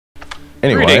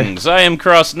Anyway. Greetings, I am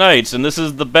CrossKnights, and this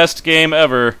is the best game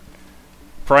ever.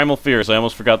 Primal Fears. I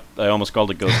almost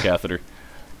called it Ghost Catheter.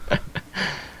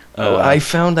 I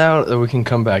found out that we can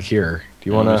come back here. Do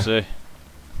you wanna? Say?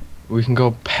 We can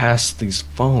go past these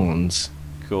phones.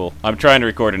 Cool. I'm trying to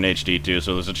record in HD too,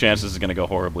 so there's a chance this is gonna go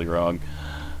horribly wrong.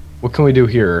 What can we do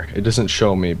here? It doesn't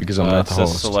show me because I'm not the host.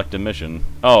 It says select a mission.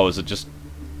 Oh, is it just...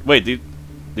 Wait,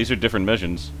 these are different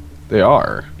missions. They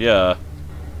are? Yeah.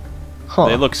 Huh.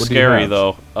 They look scary,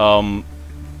 though.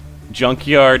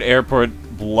 Junkyard, airport,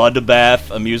 bloodbath,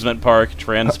 amusement park,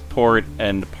 transport,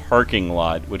 and parking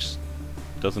lot, which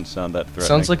doesn't sound that threatening.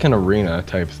 Sounds like an arena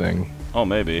type thing. Oh,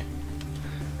 maybe.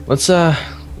 Let's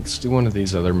do one of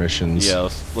these other missions. Yeah,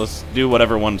 let's do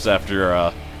whatever one's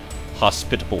after,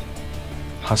 hospitable.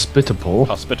 Hospitable?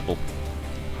 Hospitable.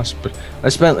 I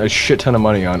spent a shit ton of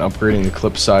money on upgrading the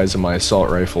clip size of my assault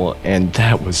rifle, and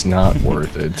that was not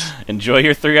worth it. Enjoy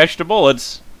your 3 extra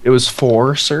bullets. It was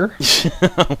 4, sir.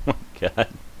 Oh my god.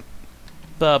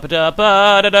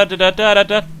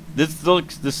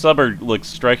 This suburb looks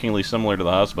strikingly similar to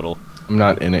the hospital. I'm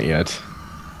not in it yet.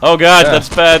 Oh god, that's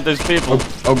bad. There's people.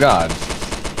 Oh god.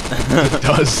 It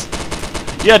does.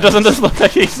 Yeah, doesn't this look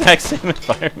like the exact same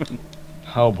environment?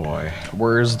 Oh boy,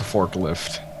 where's the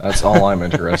forklift? That's all I'm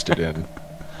interested in.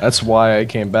 That's why I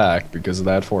came back, because of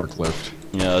that forklift.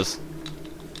 Yes.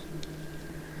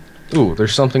 Ooh,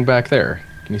 there's something back there.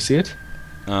 Can you see it?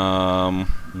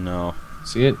 No.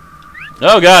 See it?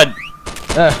 Oh god!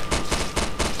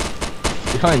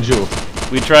 Behind you.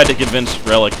 We tried to convince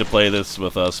Relic to play this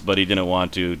with us, but he didn't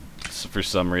want to, for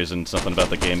some reason, something about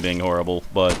the game being horrible,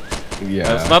 but yeah.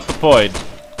 That's not the point.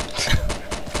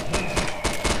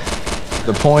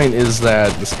 The point is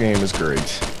that this game is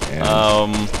great. And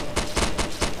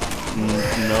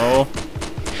no.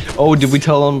 Oh, did we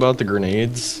tell them about the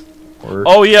grenades? Or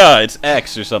oh yeah, it's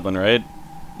X or something, right?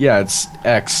 yeah, it's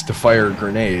X to fire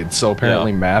grenades. So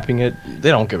apparently mapping it, they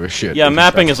don't give a shit. Yeah,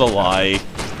 mapping is a lie.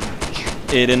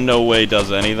 It in no way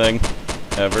does anything,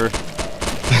 ever.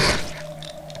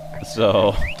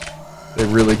 So they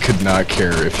really could not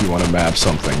care if you want to map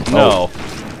something. No.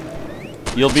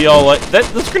 Oh. You'll be all like,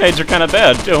 those grenades are kind of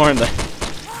bad too, aren't they?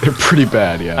 They're pretty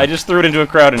bad, yeah. I just threw it into a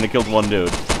crowd and it killed one dude.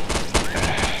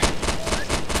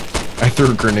 I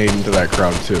threw a grenade into that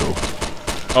crowd too.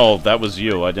 Oh, that was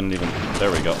you. I didn't even... There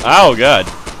we go. Ow, god.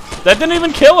 That didn't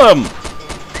even kill him!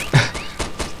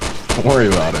 Don't worry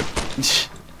about it.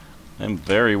 I'm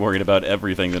very worried about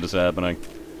everything that is happening.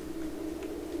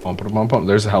 Bump, bump, bump.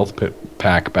 There's a health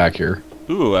pack back here.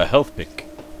 Ooh, a health pick.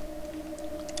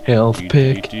 Health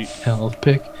pick. Health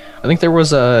pick. I think there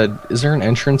was a... Is there an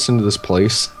entrance into this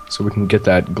place? So we can get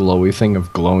that glowy thing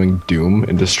of glowing doom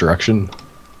and destruction?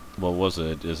 What was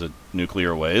it? Is it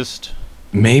nuclear waste?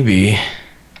 Maybe.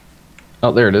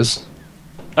 Oh, there it is.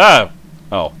 Ah!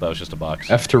 Oh, that was just a box.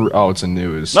 Oh, it's a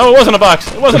news. No, it wasn't a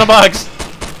box! It wasn't a box!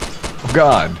 Oh,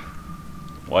 God.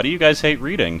 Why do you guys hate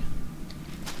reading?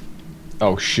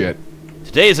 Oh, shit.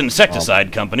 Today's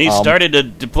insecticide company started to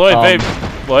deploy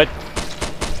What?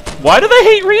 Why do they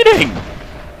hate reading?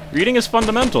 Reading is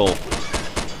fundamental.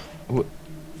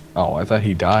 Oh, I thought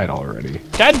he died already.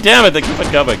 God damn it, they keep it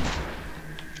coming.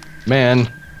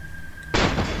 Man.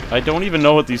 I don't even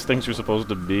know what these things are supposed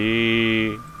to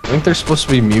be. I think they're supposed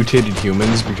to be mutated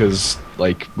humans because,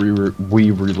 like, we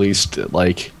released,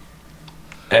 like,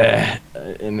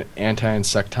 an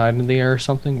anti-insecticide in the air or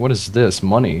something. What is this?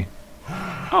 Money.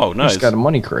 Oh, nice. Just got a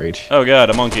money crate. Oh god,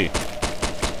 a monkey.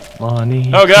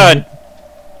 Money. Oh god!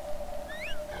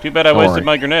 Too bad I wasted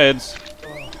my grenades.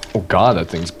 Oh god, that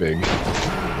thing's big.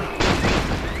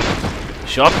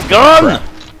 Shotgun!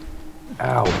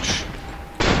 Ouch.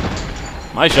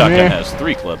 My shotgun has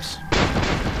 3 clips.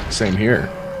 Same here.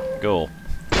 Cool.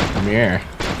 Come here.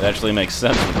 It actually makes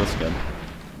sense with this gun.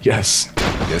 Yes.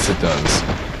 Yes, it does.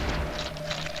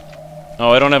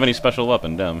 Oh, I don't have any special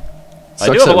weapon, damn. Sucks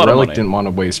I do have a lot of Relic money. didn't want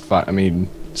to waste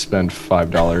spend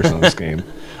 $5 on this game.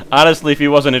 Honestly, if he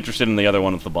wasn't interested in the other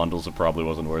one with the bundles, it probably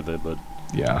wasn't worth it, but...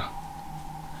 Yeah.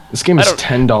 This game is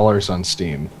 $10 on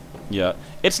Steam. Yeah.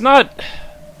 It's not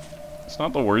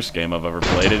the worst game I've ever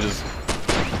played, it is...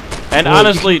 And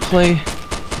honestly,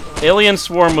 Alien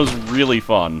Swarm was really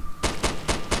fun.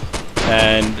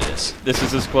 And this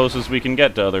is as close as we can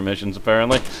get to other missions,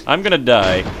 apparently. I'm gonna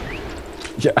die.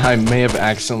 Yeah, I may have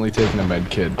accidentally taken a med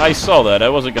kit. I saw that, I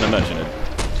wasn't gonna mention it.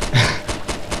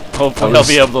 Hopefully I'll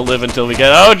be able to live until we get...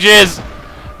 Oh, jizz!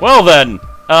 Well then,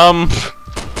 Are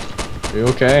you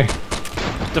okay?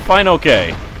 define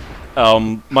okay.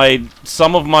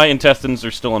 Some of my intestines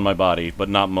are still in my body, but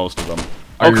not most of them.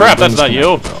 Oh crap, that's not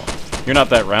you! You're not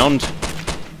that round.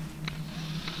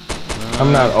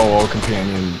 I'm not OO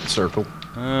companion circle.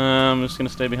 I'm just gonna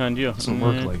stay behind you. Doesn't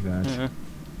work like that.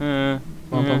 Bum,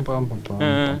 bum, bum, bum,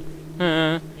 bum,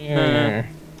 bum. Yeah.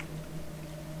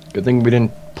 Good thing we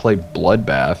didn't play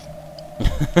Bloodbath.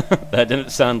 That didn't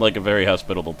sound like a very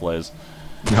hospitable place.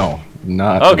 No,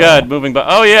 not. Oh at god, all. moving by.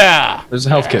 Oh yeah! There's a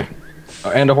health kit.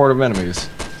 And a horde of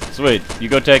enemies. Sweet. You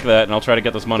go take that, and I'll try to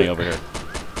get this money over here.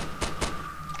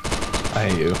 I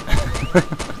hate you.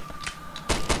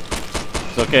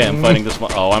 It's okay, I'm fighting this one.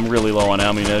 Oh, I'm really low on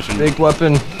ammunition. Big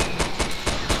weapon.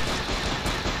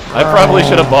 I probably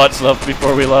should have bought stuff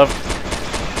before we left.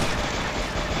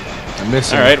 I'm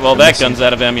missing. Alright, well, I'm that missing. gun's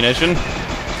out of ammunition.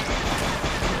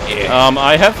 Yeah.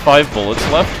 I have 5 bullets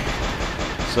left.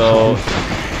 So,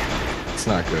 It's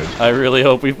not good. I really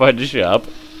hope we find a shop.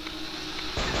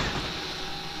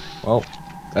 Well,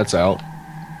 that's out.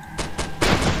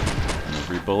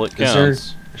 Every bullet Is counts. there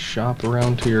a shop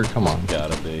around here? Come on.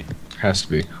 Gotta be. Has to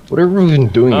be. What are we even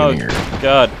doing Oh, in here?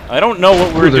 God. I don't know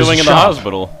what we were Ooh, there's doing a in the shop.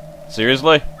 hospital.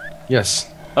 Seriously? Yes.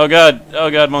 Oh, God. Oh,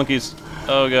 God, monkeys.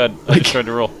 Oh, God. I Like- just tried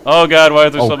to roll. Oh, God, why are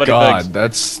there Oh so many god, things?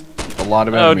 that's a lot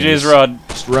of Oh, enemies. jeez, Rod.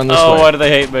 Just run this Oh, way. why do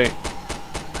they hate me?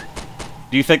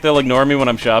 Do you think they'll ignore me when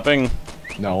I'm shopping?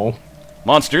 No.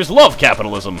 Monsters love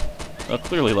capitalism. They'll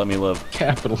clearly let me live.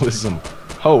 Capitalism.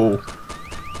 Ho.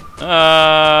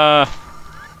 Uh...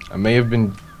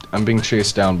 I'm being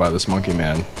chased down by this monkey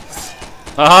man.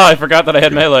 Aha, I forgot that I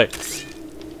had melee.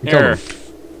 You killed Here. him.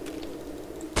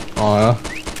 Aw,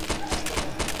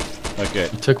 Okay.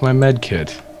 you took my med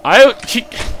kit. She...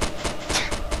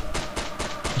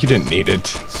 You didn't need it.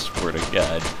 Swear to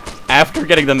God. After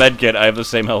getting the medkit, I have the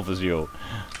same health as you.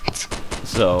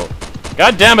 So...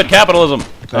 God damn it, capitalism!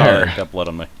 There. Oh, got blood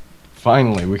on me.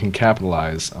 Finally, we can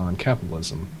capitalize on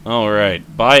capitalism.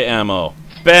 Alright, buy ammo.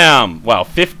 Bam! Wow,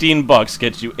 15 bucks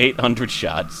gets you 800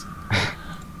 shots.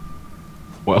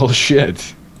 Well,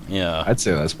 shit. Yeah. I'd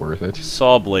say that's worth it.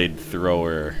 Saw blade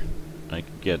thrower. I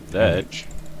could get that.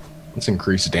 Let's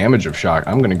increase damage of shock.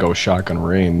 I'm gonna go shotgun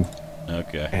rain,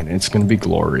 Okay. and it's gonna be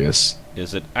glorious.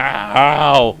 Is it?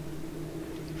 Ow!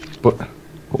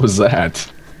 What was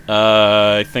that?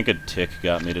 I think a tick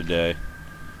got me today.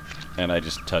 And I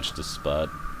just touched the spot.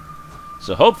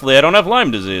 So hopefully I don't have Lyme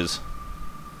disease.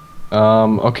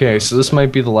 Okay, so this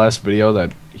might be the last video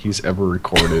that he's ever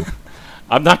recorded.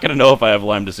 I'm not gonna know if I have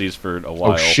Lyme disease for a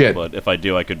while, shit. but if I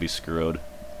do, I could be screwed.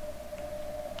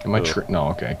 Am I Ooh. No,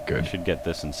 okay, I good. should get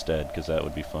this instead, because that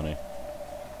would be funny.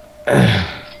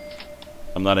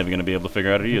 I'm not even gonna be able to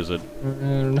figure out how to use it.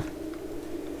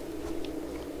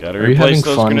 Gotta Are you having replace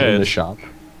those fun grenades. in the shop?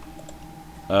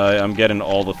 I'm getting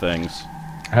all the things.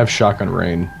 I have shotgun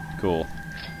rain. Cool.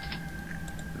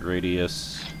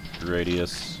 Radius.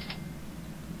 Radius.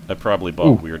 I probably bought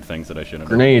Ooh. weird things that I shouldn't have.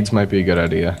 Grenades might be a good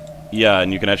idea. Yeah,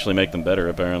 and you can actually make them better,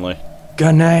 apparently.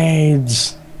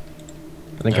 Grenades!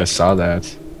 I think I saw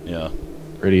that. Yeah.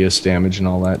 Radius damage and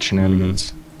all that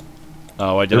shenanigans.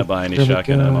 Oh, I didn't buy any Really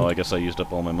shotgun good. ammo. I guess I used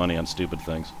up all my money on stupid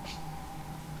things.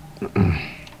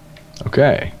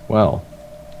 Okay, well.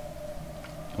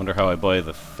 Wonder how I buy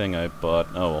the thing I bought.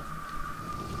 Oh,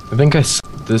 I think I saw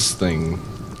this thing.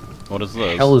 what is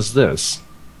this? Hell is this?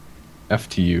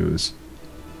 FTUs.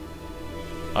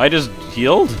 I just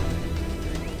healed?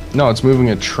 No, it's moving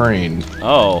a train.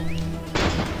 Oh.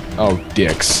 Oh,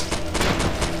 dicks.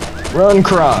 Run,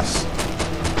 Cross!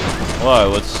 Why?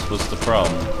 What's the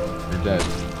problem? You're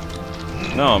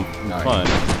dead. No, I'm No, fine.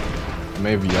 I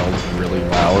may have yelled really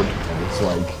loud, and it's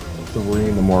like 3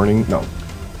 in the morning. No.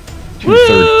 2:30.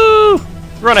 Woo!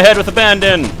 Run ahead with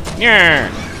abandon! Yeah.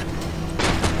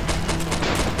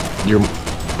 You're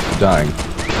dying.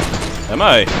 Am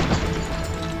I?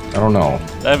 I don't know.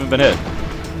 I haven't been hit.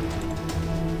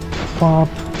 Bop,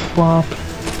 bop,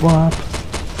 bop.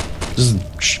 This is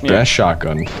the best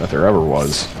shotgun that there ever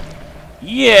was.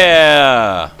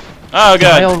 Yeah! Oh Die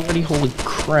god! already, holy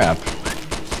crap.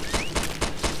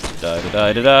 Die,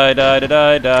 die, die, die, die,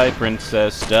 die, die,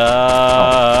 princess,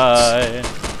 die.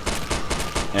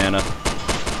 Anna.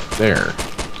 There.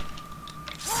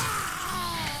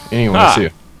 Anyway, Ah. see you.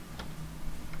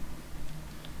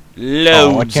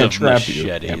 Loads can't of trap you.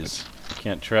 Damn machetes.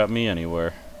 Can't trap me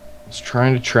anywhere. I was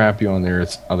trying to trap you on their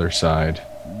other side.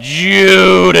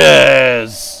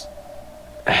 Judas!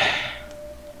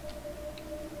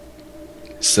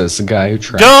 Says the guy who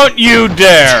trapped. Don't you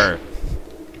dare!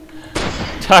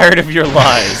 Tired of your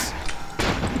lies.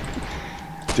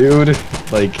 Dude,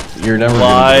 like, you're never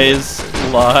Lies,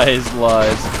 lies,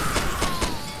 lies.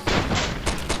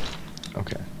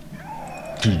 Okay.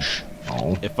 Yeesh.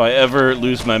 Oh. If I ever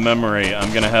lose my memory,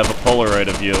 I'm gonna have a Polaroid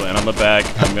of you, and on the back,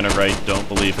 I'm gonna write, "Don't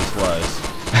believe his lies."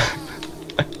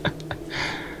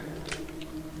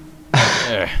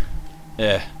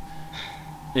 Yeah.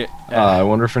 I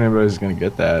wonder if anybody's gonna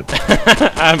get that.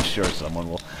 I'm sure someone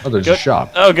will. Oh, there's a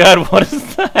shop. Oh god, what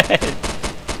is that?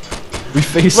 We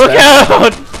faced Look that.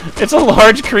 out! It's a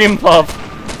large cream puff.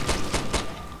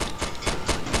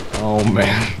 Oh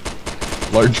man.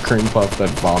 Large cream puff that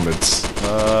vomits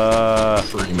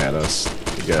cream at us,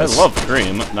 I guess. I love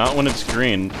cream, not when it's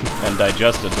green and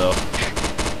digested though.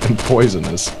 And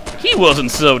poisonous. He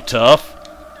wasn't so tough.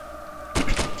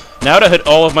 Now to hit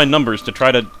all of my numbers to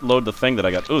try to load the thing that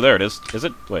I got. Ooh, there it is. Is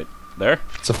it? Wait, there?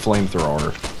 It's a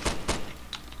flamethrower.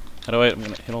 How do I'm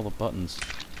gonna hit all the buttons.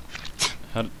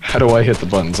 How do I hit the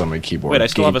buttons on my keyboard? Wait, I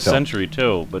still have a sentry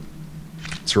too, but...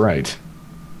 That's right.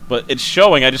 But it's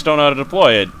showing, I just don't know how to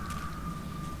deploy it.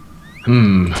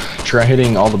 Try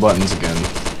hitting all the buttons again.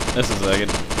 Just a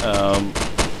second.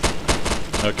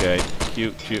 Okay.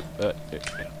 Q,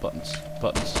 buttons.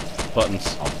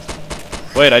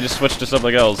 Wait, I just switched to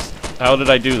something else. How did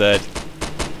I do that?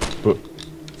 But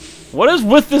What is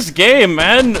with this game,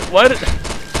 man? What?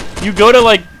 You go to,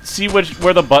 like, see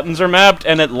where the buttons are mapped,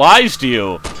 and it lies to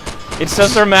you. It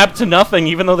says they're mapped to nothing,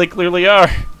 even though they clearly are.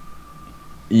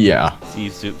 yeah.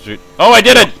 Oh, I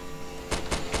did it!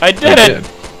 I did it!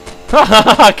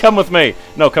 Come with me.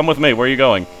 No, come with me. Where are you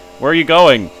going? Where are you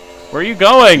going? Where are you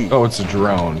going? Oh, it's a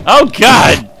drone. Oh,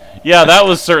 God! Yeah, that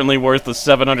was certainly worth the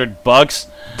 $700.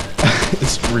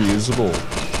 It's reusable.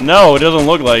 No, it doesn't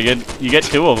look like it. You get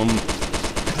 2 of them.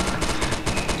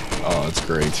 Oh, that's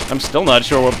great. I'm still not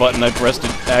sure what button I pressed to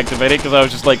activate it, because I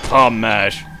was just like, palm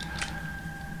mash.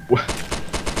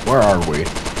 Where are we?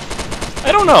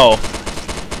 I don't know.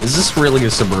 Is this really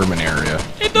a suburban area?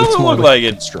 It doesn't look like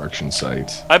it. Construction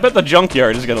site. I bet the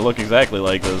junkyard is going to look exactly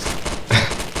like this.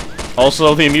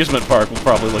 Also, the amusement park will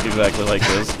probably look exactly like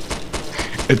this.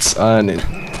 It's an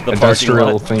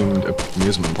industrial-themed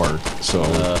amusement park, so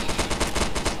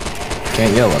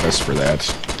can't yell at us for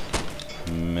that.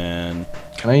 Man.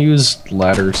 Can I use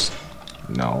ladders?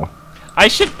 No. I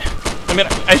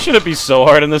shouldn't be so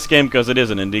hard in this game, because it is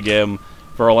an indie game.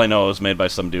 For all I know, it was made by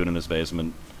some dude in his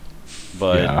basement.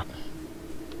 But... yeah.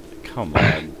 Come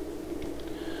on.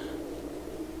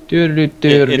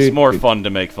 It's more fun to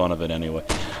make fun of it anyway.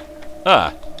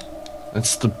 Ah.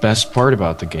 That's the best part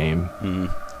about the game.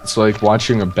 It's like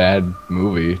watching a bad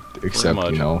movie, except,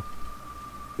 you know,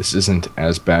 this isn't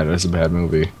as bad as a bad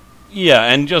movie. Yeah,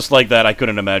 and just like that, I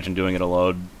couldn't imagine doing it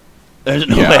alone. There's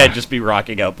no way I'd just be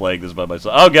rocking out playing this by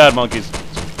myself. Oh god, monkeys!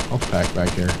 I'll pack back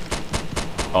here.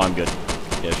 Oh, I'm good.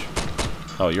 Ish.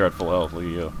 Oh, you're at full health. Look at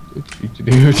you.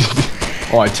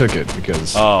 Oh, I took it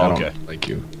because I don't like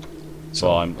you. So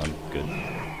well, I'm good.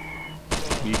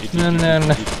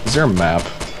 Is there a map?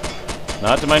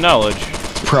 Not to my knowledge.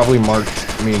 It's probably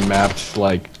mapped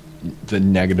like the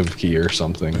negative key or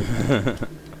something.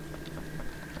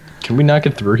 Can we not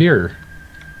get through here?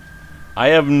 I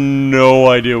have no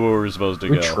idea where we're supposed to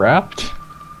go. We're trapped?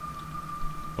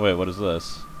 Wait, what is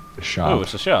this? A shop. Oh,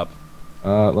 it's a shop.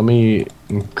 Let me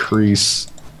increase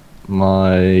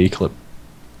my clip.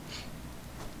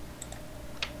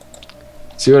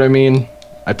 See what I mean?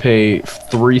 I pay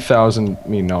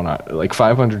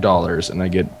 $500, and I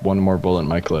get 1 more bullet in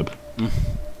my clip.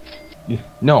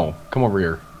 No, come over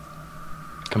here.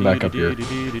 Come back up here.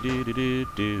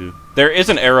 There is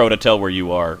an arrow to tell where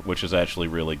you are, which is actually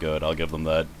really good. I'll give them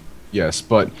that. Yes,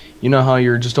 but you know how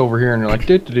you're just over here and you're like,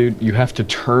 dude, you have to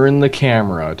turn the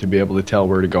camera to be able to tell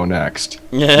where to go next.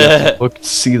 Yeah. Look,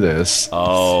 see this.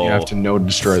 Oh. You have to know to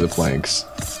destroy the planks.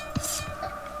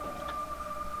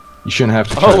 You shouldn't have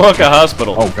to. Oh, look, a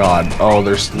hospital. Oh god. Oh,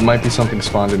 might be something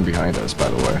spawned in behind us, by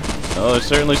the way. Oh, there's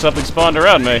certainly something spawned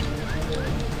around me.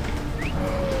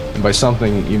 And by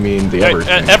something, you mean the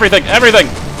everything. Everything!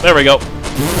 There we go.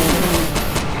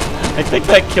 I think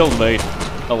that killed me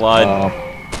a lot.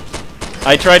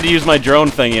 I tried to use my drone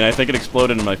thingy, and I think it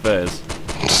exploded in my face.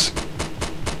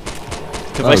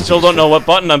 Because I still don't know what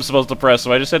button I'm supposed to press,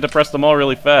 so I just had to press them all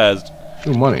really fast.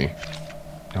 Ooh, money.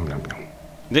 Nom, nom, nom.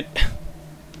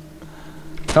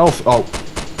 Health. Oh.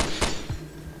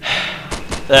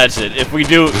 That's it. If we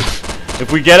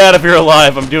get out of here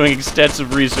alive, I'm doing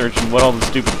extensive research on what all the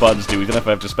stupid buttons do, even if I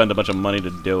have to spend a bunch of money to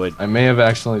do it. I may have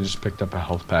accidentally just picked up a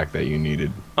health pack that you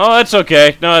needed. Oh, that's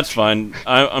okay. No, that's fine.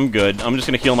 I'm good. I'm just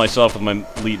gonna heal myself with my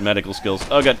elite medical skills.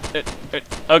 Oh god.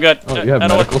 Oh god. Oh, you have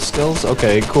medical skills?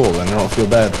 Okay, cool. Then I don't feel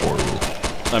bad for you.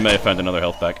 I may have found another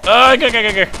health pack. Oh,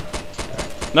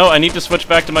 no, I need to switch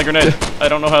back to my grenade. I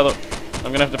don't know how the...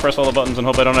 I'm gonna have to press all the buttons and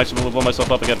hope I don't actually blow myself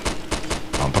up again.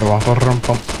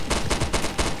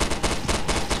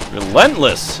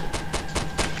 Relentless!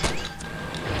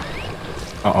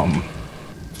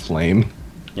 Flame.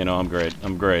 You know, I'm great.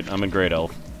 I'm great. I'm in great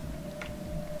health.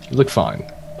 You look fine.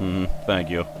 Thank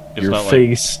you. It's Your not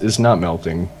face is not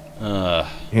melting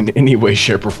in any way,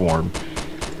 shape, or form.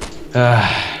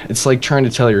 It's like trying to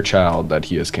tell your child that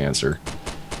he has cancer.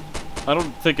 I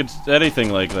don't think it's anything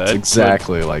like that. It's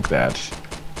exactly like that.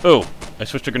 Oh, I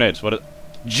switched to grenades. What?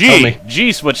 G!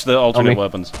 G switched the alternate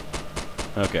weapons.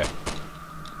 Okay.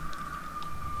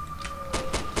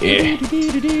 Yeah.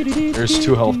 There's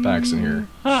 2 health packs in here.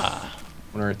 Ah.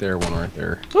 One right there, one right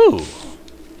there. Ooh.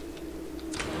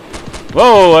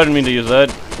 Whoa, I didn't mean to use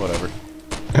that. Whatever.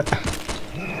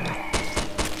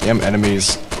 Damn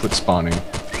enemies, quit spawning.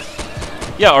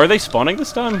 Yeah, are they spawning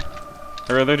this time?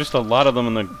 Or are there just a lot of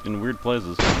them in weird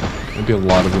places? Maybe a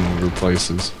lot of them in weird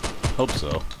places. Hope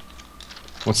so.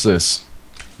 What's this?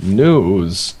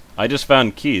 News. I just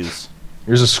found keys.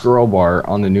 Here's a scroll bar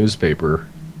on the newspaper.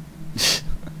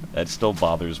 That still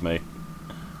bothers me.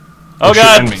 Oh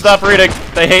god, stop reading!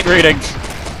 They hate reading!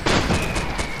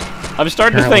 I'm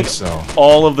starting to think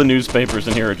all of the newspapers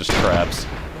in here are just traps.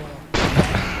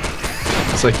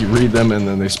 It's like you read them and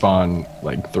then they spawn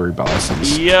like 3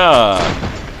 bosses. Yeah.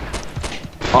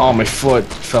 Oh, my foot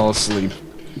fell asleep.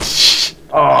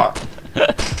 Oh.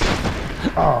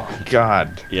 Oh,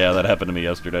 God. Yeah, that happened to me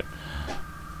yesterday.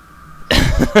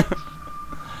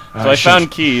 So I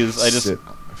found keys. I just sit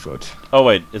on my foot. Oh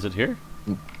wait, is it here?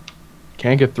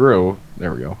 Can't get through.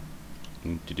 There we go.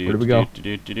 Where did we go?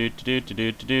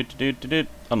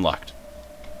 Unlocked.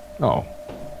 Oh.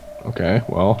 Okay,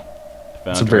 well.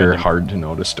 Found It's a very hard to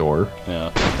notice door.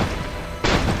 Yeah.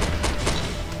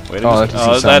 Wait,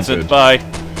 that's it. Bye.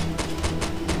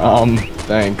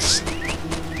 Thanks.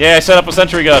 Yeah, I set up a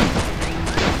sentry gun.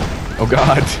 Oh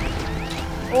god.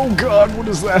 Oh god, what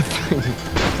is that thing?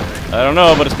 I don't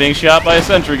know, but it's being shot by a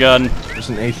sentry gun. There's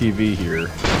an ATV here.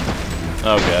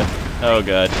 Oh god. Oh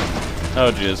god.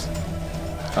 Oh jizz.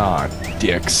 Ah,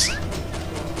 dicks.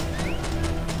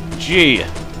 G.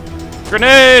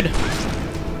 Grenade!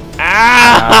 Ow!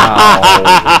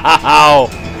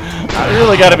 I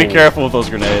really gotta be careful with those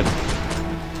grenades.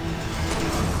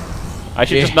 I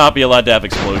should just not be allowed to have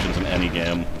explosions in any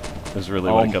game. Is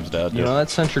really what it comes down to. You know, that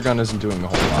sentry gun isn't doing a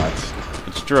whole lot.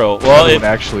 It's true. Well, it would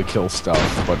actually kill stuff,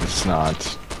 but it's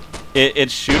not.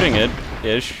 It's shooting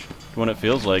it-ish when it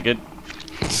feels like it.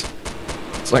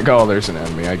 It's like, oh, there's an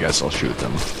enemy. I guess I'll shoot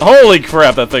them. Holy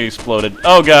crap, that thing exploded.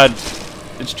 Oh god.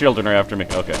 Its children are after me.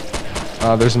 Okay.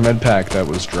 There's a med pack that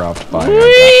was dropped by.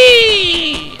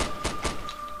 Whee!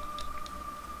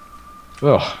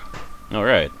 Ugh.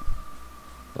 Alright.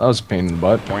 That was a pain in the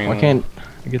butt. Why can't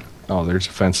I get... Oh, there's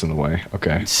a fence in the way.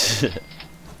 Okay.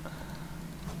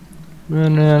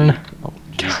 And then... Oh,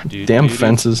 God, damn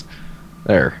fences.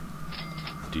 There.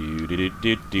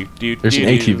 There's an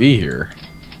ATV here.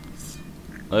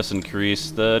 Let's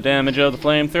increase the damage of the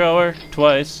flamethrower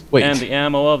twice. Wait. And the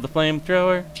ammo of the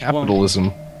flamethrower.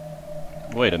 Capitalism.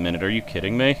 Wait a minute, are you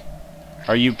kidding me?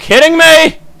 Are you kidding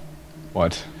me?!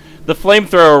 What? The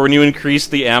flamethrower, when you increase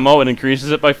the ammo, it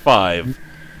increases it by 5.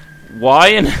 Why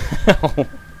in hell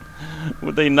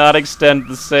would they not extend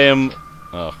the same...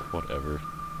 Oh, whatever.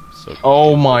 So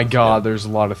oh my god, there's a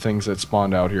lot of things that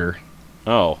spawned out here.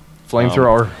 Oh.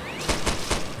 Flamethrower.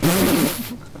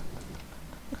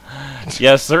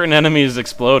 Yeah, certain enemies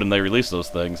explode and they release those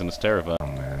things, and it's terrifying. Oh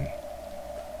man.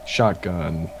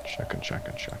 Shotgun. Shotgun.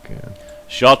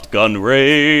 Shotgun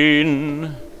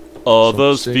rain.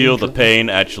 Others feel the pain.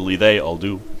 Actually, they all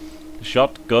do.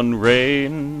 Shotgun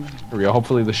rain. Here we go.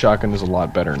 Hopefully the shotgun is a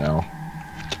lot better now.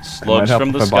 Slugs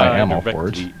from the sky ammo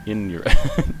directly in your...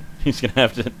 He's gonna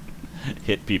have to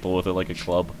hit people with it like a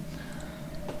club.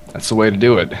 That's the way to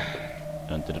do it.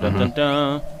 Dun, dun, dun, dun,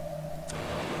 dun.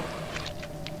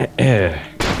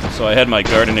 So I had my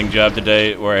gardening job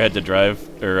today where I had to drive,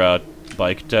 or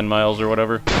bike 10 miles or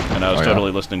whatever, and I was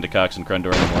totally listening to Cox and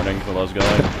Crendor in the morning while I was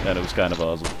going, and it was kind of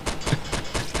awesome.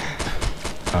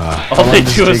 How long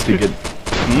does it take to get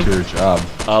to your job?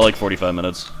 Like 45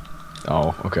 minutes.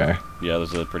 Oh, okay. Yeah,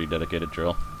 this is a pretty dedicated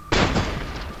trail.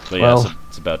 But well, yeah,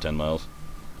 it's about 10 miles.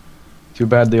 Too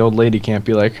bad the old lady can't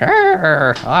be like,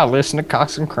 I listen to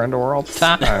Cox and Crendor all the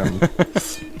time.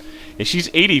 Yeah, she's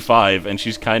 85, and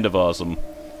she's kind of awesome.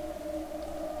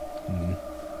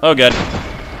 Oh, God.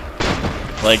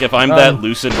 Like, if I'm that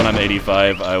lucid when I'm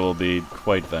 85, I will be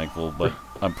quite thankful, but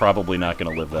I'm probably not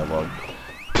going to live that long.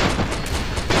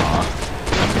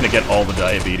 I'm going to get all the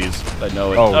diabetes. I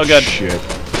know it. Oh, God. Shit.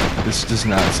 This does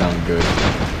not sound good.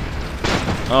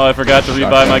 Oh, I forgot to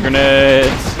rebuy my grenades.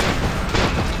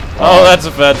 Oh, that's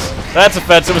a fence. That's a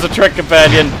fence. It was a trick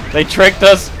companion. They tricked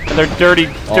us, and they're dirty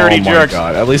jerks. Oh my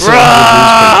god. At least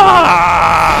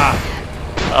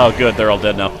oh, good. They're all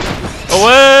dead now.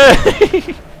 Away!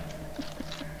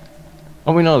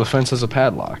 Oh, we know the fence has a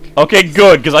padlock. Okay,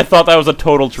 good, because I thought that was a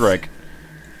total trick.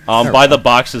 There By we the go.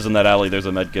 boxes in that alley, there's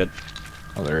a med kit.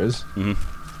 Oh, there is? Mm-hmm.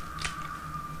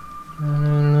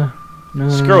 No,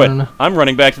 Screw it. no. I'm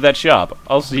running back to that shop.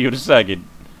 I'll see you in a second.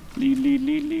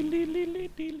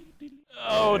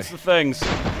 Oh, it's the things.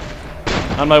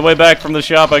 On my way back from the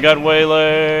shop, I got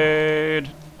waylaid.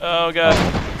 Oh,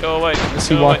 God. Go away. I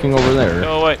see walking over there.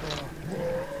 Go away.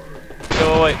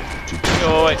 Go away.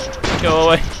 Go away. Go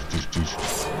away.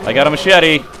 I got a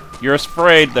machete. You're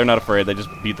afraid. They're not afraid. They just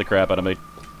beat the crap out of me.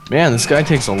 Man, this guy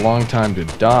takes a long time to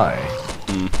die.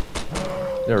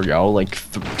 There we go. Like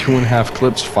 2.5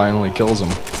 clips finally kills him.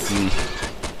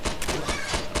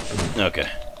 Okay.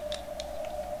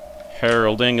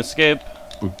 Heralding escape.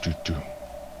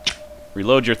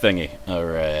 Reload your thingy.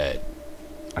 Alright.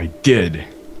 I did.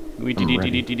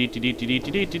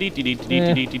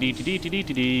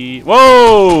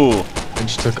 Whoa! I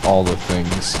just took all the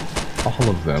things. All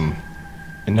of them.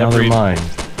 And now Every- they're mine.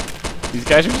 These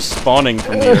guys are just spawning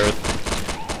from the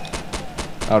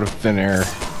earth. Out of thin air.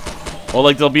 Well,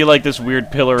 like, there'll be like this weird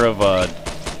pillar of,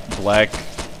 black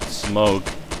smoke.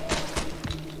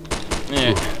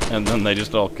 And then they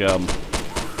just all come.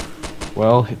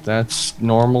 Well, that's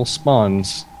normal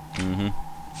spawns.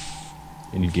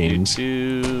 In games.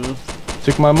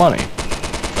 Took my money.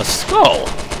 A skull!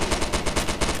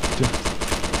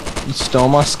 You stole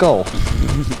my skull.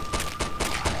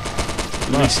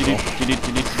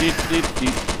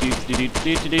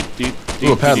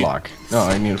 Ooh, a padlock. No,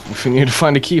 we need to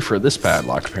find a key for this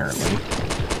padlock, apparently.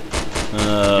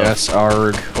 Yes,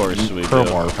 our course we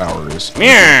crowbar powers.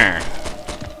 That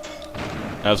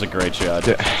was a great shot.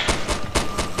 Did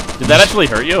that actually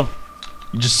hurt you?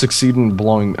 You just succeeded in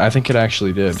blowing. I think it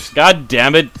actually did. God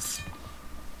damn it!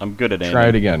 I'm good at aiming. Try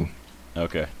it again.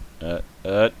 Okay.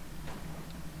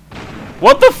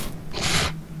 What the f-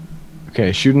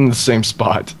 Okay, shoot in the same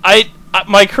spot.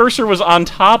 my cursor was on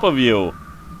top of you.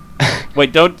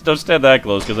 Wait, don't stand that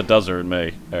close because it does hurt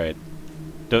me. All right.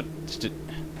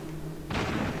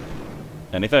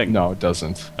 Anything? No, it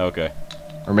doesn't. Okay.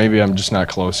 Or maybe I'm just not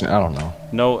close. I don't know.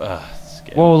 No.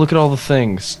 Whoa! Look at all the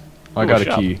things. Oh, I Ooh, got a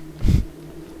shop. key.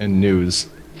 And news.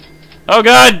 Oh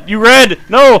God! You read?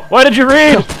 No! Why did you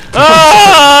read?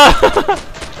 Ah!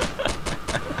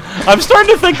 I'm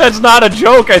starting to think that's not a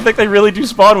joke. I think they really do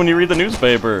spawn when you read the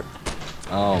newspaper.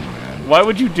 Oh man. Why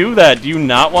would you do that? Do you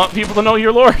not want people to know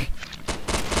your lore?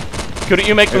 Couldn't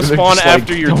you make them They're spawn just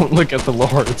after like, your... Don't look at the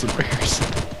lore. It's embarrassing.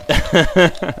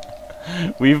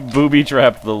 We've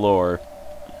booby-trapped the lore.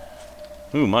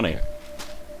 Ooh, money.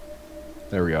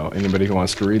 There we go. Anybody who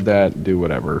wants to read that, do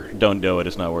whatever. Don't do it.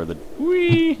 It's not worth it.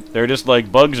 Whee! They're just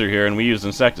like bugs are here, and we use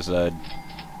insecticide.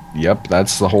 Yep,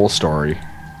 that's the whole story.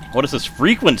 What is this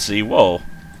frequency? Whoa.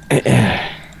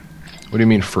 What do you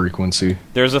mean frequency?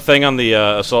 There's a thing on the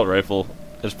assault rifle.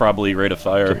 It's probably rate of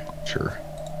fire. Okay, sure.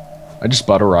 I just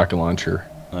bought a rocket launcher.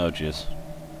 Oh, jeez.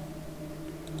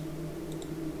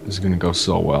 This is gonna go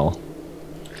so well.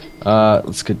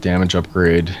 Let's get damage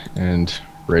upgrade and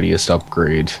radius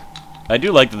upgrade. I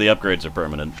do like that the upgrades are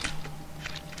permanent.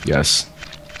 Yes.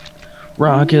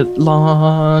 Rocket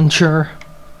launcher.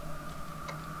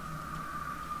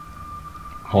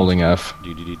 Holding F. I'm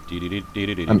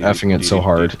effing it so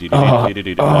hard. No, I'm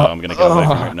gonna go away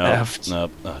from it. No, Effed. no.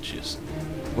 Oh, jeez.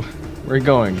 Where are you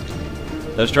going?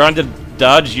 I was trying to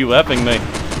dodge you effing me.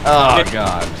 Oh,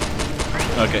 God.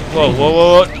 Okay. Whoa, whoa,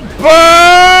 whoa, whoa.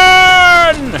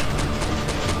 Burn!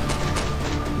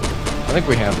 I think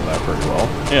we handled that pretty well.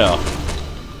 Yeah.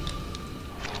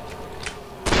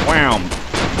 Wow.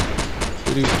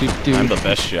 I'm the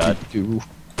best shot.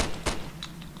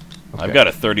 I've got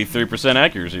a 33%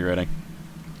 accuracy rating.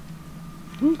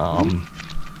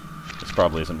 This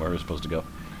probably isn't where we're supposed to go.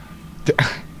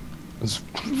 I was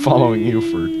following you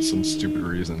for some stupid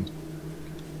reason.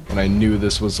 And I knew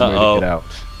this was the way to get out.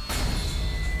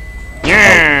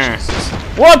 Yeah!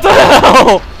 Oh, What the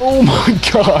hell? oh my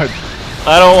God!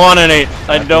 I don't want any.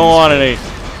 I don't want any.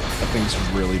 That thing's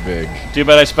really big. Too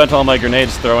bad I spent all my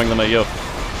grenades throwing them at you.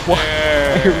 Why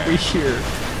are we here?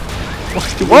 Why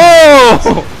do we...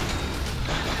 Whoa!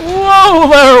 Whoa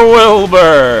there,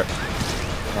 Wilbur!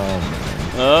 Oh,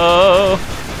 man. Oh.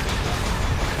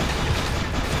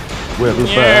 Wilbur.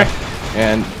 Yeah.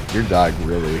 And you're dying,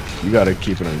 really. You gotta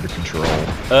keep it under control.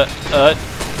 Yeah.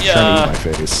 Trying to eat my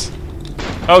face.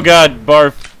 Oh God,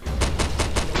 barf.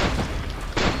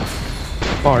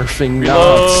 Barfing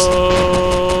nuts. Reload.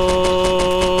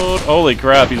 Holy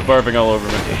crap, he's barfing all over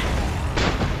me.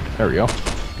 There we go.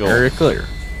 Cool. Area clear.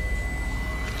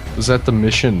 Was that the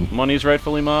mission? Money's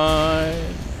rightfully mine.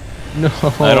 No.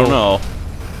 I don't know.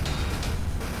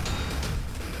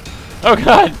 Oh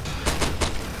god!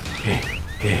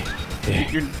 Hey.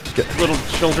 Keep your little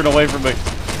children away from me.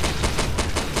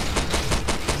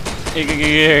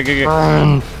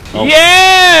 Oh.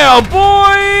 Yeah,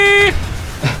 boy!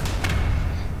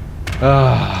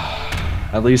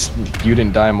 At least you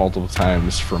didn't die multiple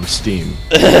times from Steam.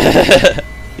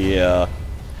 Yeah.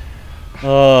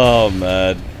 Oh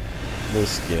man,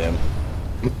 this game.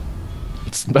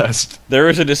 It's the best. There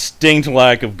is a distinct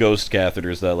lack of ghost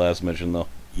catheters that last mission, though.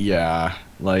 Yeah,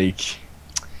 like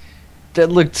that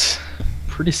looked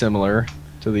pretty similar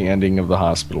to the ending of the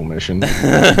hospital mission.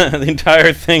 The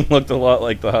entire thing looked a lot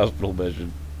like the hospital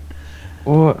mission.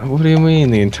 What do you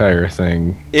mean the entire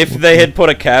thing? If they had put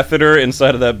a catheter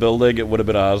inside of that building, it would have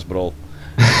been a hospital.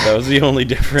 That was the only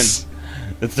difference.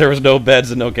 There was no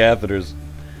beds and no catheters.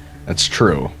 That's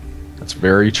true. That's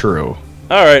very true.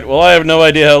 Alright, well I have no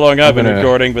idea how long I've been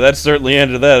recording, but that's certainly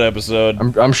ended that episode.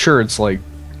 I'm sure it's like,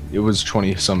 it was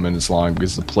 20-some minutes long,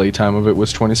 because the playtime of it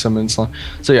was 20-some minutes long.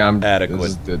 So yeah, adequate.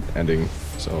 This is the ending.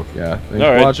 So yeah, thanks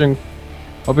for watching.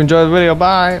 Hope you enjoyed the video.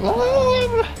 Bye!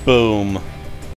 Boom.